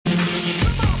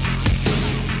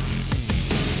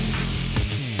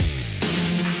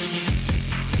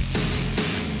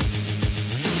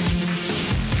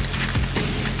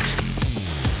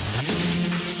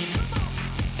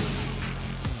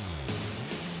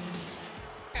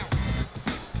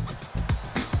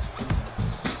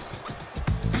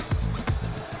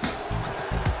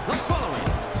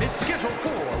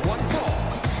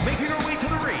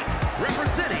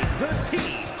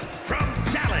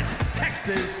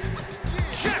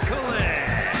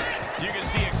You can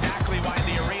see exactly why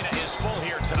the arena is full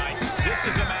here tonight. This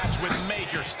is a match with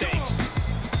major stakes.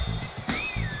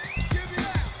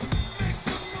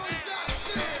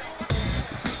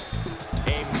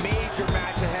 A major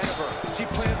match ahead of her. She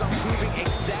plans on proving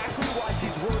exactly why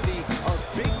she's worthy of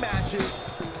big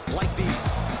matches like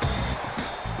these.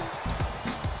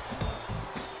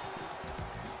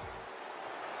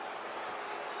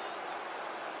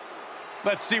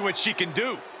 Let's see what she can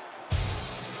do.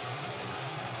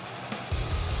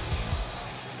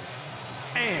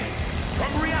 And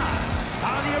from Riyadh,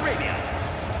 Saudi Arabia,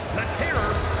 the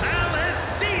terror,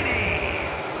 Palestina.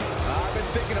 I've been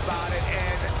thinking about it,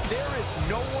 and there is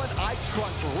no one I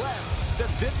trust less than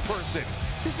this person.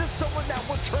 This is someone that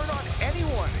would turn on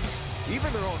anyone,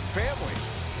 even their own family.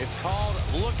 It's called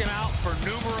looking out for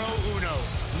numero uno.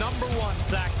 Number one,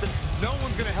 Saxton. No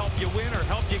one's going to help you win or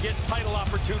help you get title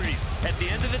opportunities. At the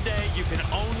end of the day, you can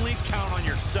only count on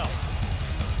yourself.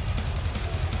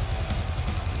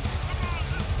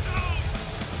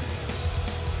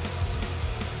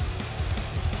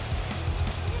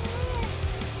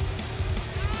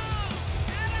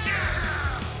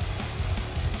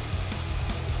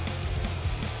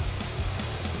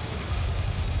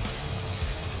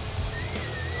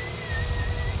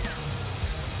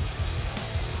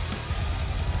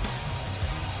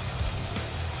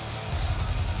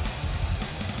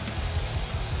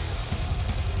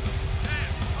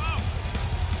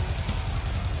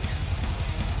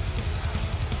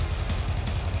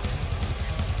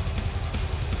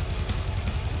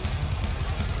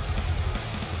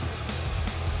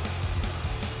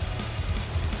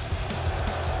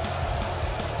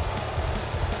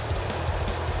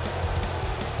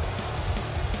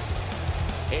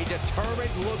 A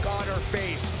determined look on her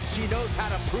face. She knows how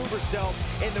to prove herself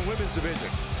in the women's division.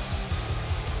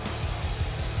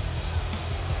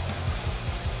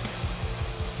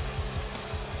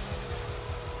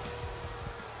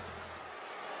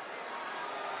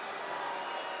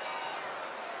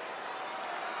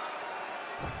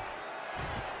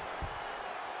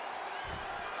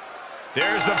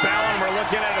 There's the bell, and we're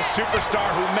looking at a superstar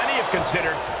who many have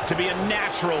considered to be a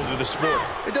natural to the sport.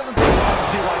 It doesn't take long to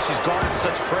see why she's garnered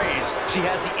such praise. She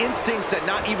has the instincts that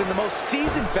not even the most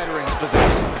seasoned veterans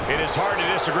possess. It is hard to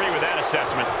disagree with that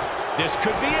assessment. This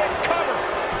could be it. Cover.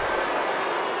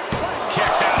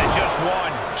 Kicks out at just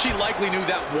one. She likely knew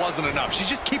that wasn't enough. She's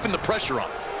just keeping the pressure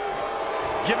on.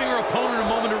 Giving her opponent a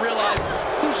moment to realize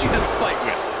who she's in a fight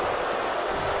with.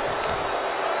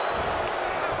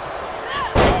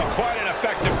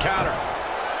 Effective counter.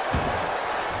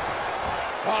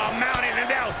 Oh, mounting it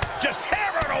down. Just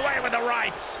hammered away with the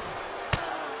rights.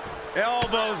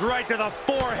 Elbows right to the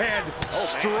forehead.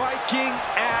 Striking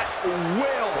at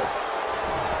will.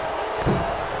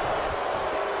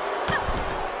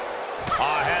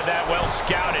 Oh, had that well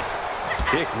scouted.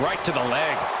 Kick right to the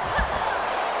leg.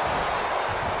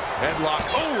 Headlock.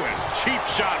 Oh, and cheap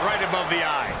shot right above the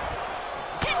eye.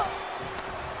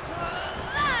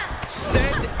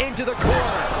 Sent into the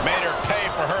corner. Made her pay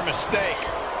for her mistake.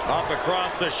 Up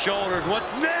across the shoulders.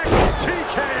 What's next?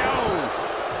 TKO.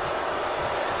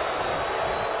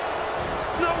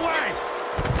 No way.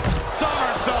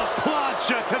 Somersault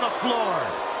plancha to the floor.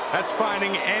 That's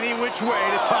finding any which way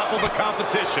to topple the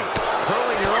competition.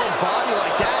 Hurling your own body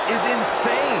like that is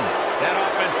insane. That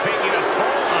offense taking a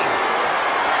toll on her.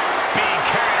 Being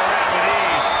carried around with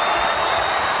ease.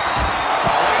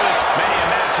 Oh, look at this. Many a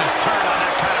match has turned on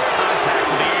that kind of contact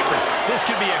with the apron. This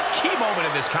could be a key moment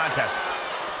in this contest.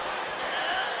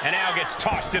 And now gets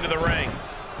tossed into the ring.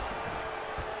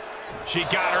 She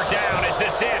got her down. Is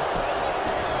this it?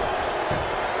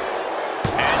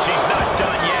 And she's not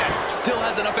done yet. Still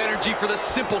has enough energy for the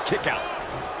simple kick out.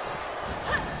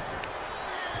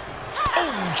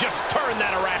 Oh, just turn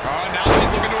that around. Oh, now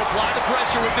she's looking to apply the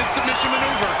pressure with this submission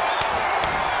maneuver.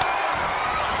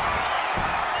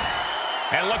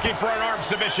 And looking for an arm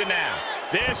submission now.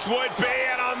 This would be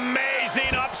an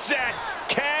amazing upset.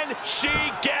 Can she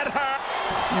get her?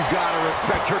 You gotta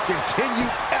respect her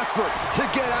continued effort to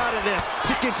get out of this,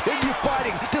 to continue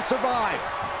fighting, to survive.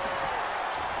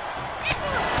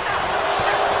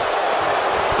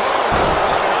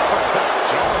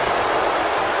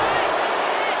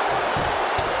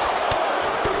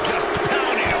 Just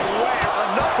pounding away.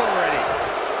 Enough already.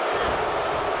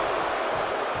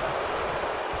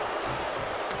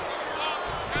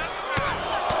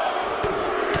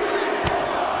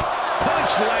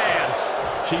 Punch lands.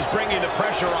 She's bringing the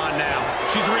pressure on now.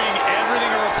 She's reading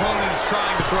everything her opponent is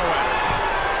trying to throw at her.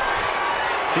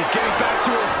 She's getting back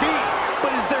to her feet,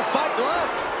 but is there fight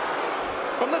left?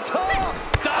 From the top.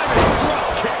 Diving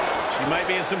thrust kick. She She might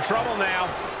be in some trouble now.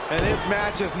 And this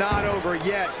match is not over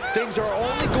yet. Things are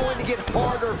only going to get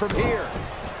harder from here.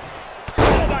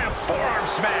 Oh, by a forearm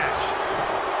smash.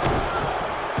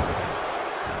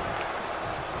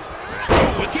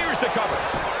 Oh, here's the cover.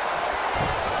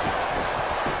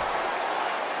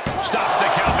 Stops the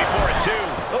count before it, too.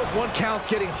 Those 1 counts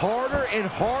getting harder and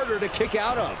harder to kick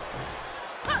out of.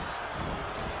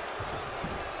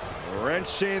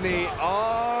 Wrenching the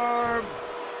arm.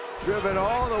 Driven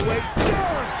all the way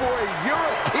down for a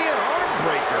European arm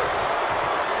breaker.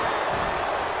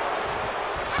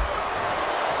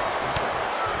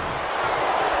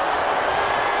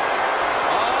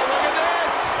 Oh, look at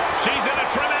this. She's in a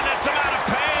tremendous amount of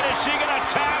pain. Is she going to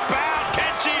tap out? Can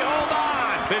she hold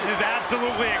on? This is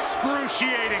absolutely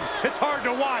excruciating. It's hard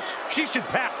to watch. She should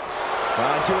tap.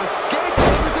 Trying to escape.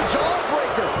 Delivers a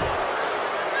jawbreaker.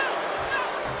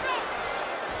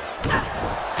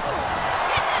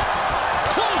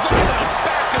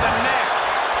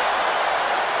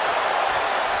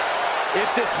 If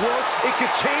this works, it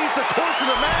could change the course of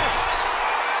the match.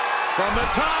 From the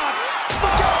top.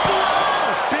 Look out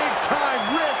below! Big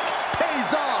time risk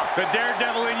pays off. The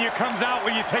daredevil in you comes out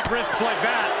when you take risks like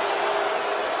that.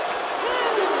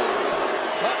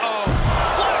 Uh-oh.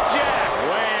 Flapjack!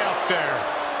 Way up there.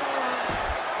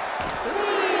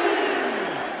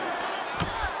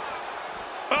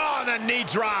 Oh, the knee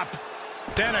drop.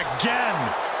 Then again.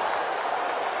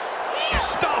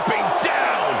 Stomping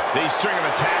down. These string of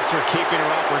attacks are keeping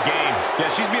her off her game. Yeah,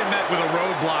 she's being met with a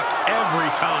roadblock every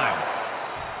time.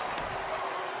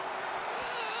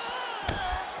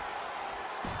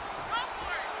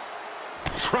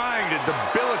 Trying to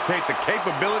debilitate the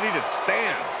capability to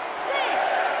stand.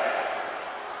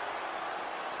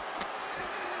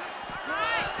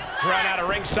 Run out of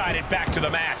ringside and back to the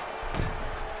mat.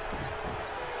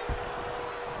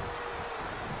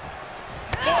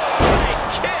 Oh,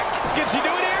 great kick. Can she do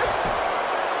it here?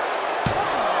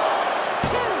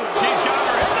 She's got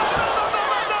her.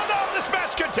 No. This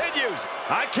match continues.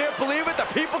 I can't believe it. The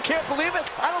people can't believe it.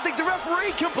 I don't think the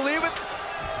referee can believe it.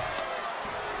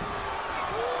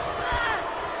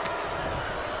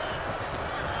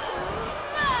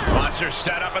 Monster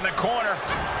set up in the corner.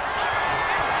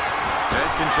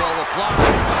 Head control applied.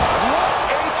 What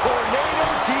a tornado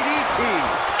DDT.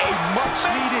 A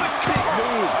much-needed big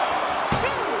move.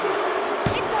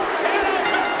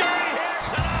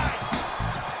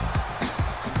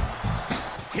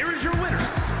 Here is your winner,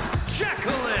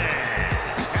 Jacqueline.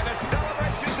 And the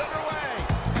celebration's underway.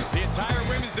 The entire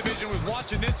women's division was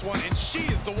watching this one, and she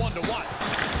is the one to watch.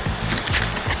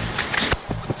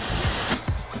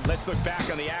 Let's look back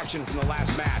on the action from the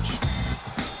last match.